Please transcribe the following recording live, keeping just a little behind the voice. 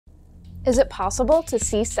Is it possible to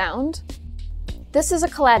see sound? This is a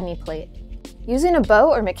Chladni plate. Using a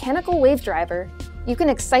bow or mechanical wave driver, you can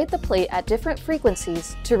excite the plate at different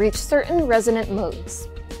frequencies to reach certain resonant modes.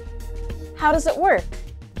 How does it work?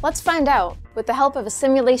 Let's find out with the help of a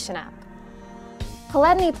simulation app.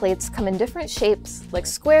 Chladni plates come in different shapes like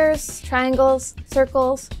squares, triangles,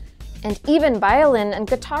 circles, and even violin and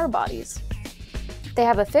guitar bodies. They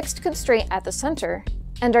have a fixed constraint at the center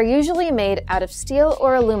and are usually made out of steel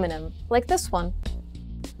or aluminum, like this one.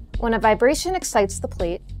 When a vibration excites the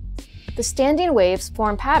plate, the standing waves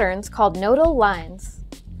form patterns called nodal lines.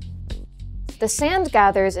 The sand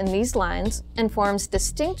gathers in these lines and forms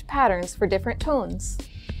distinct patterns for different tones.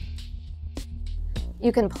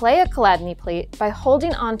 You can play a Chladni plate by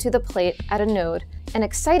holding onto the plate at a node and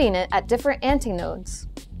exciting it at different antinodes.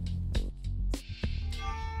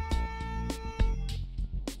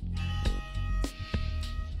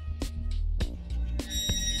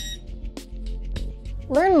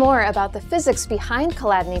 Learn more about the physics behind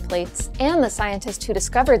Chladni plates and the scientist who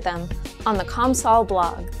discovered them on the COMSOL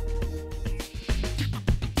blog.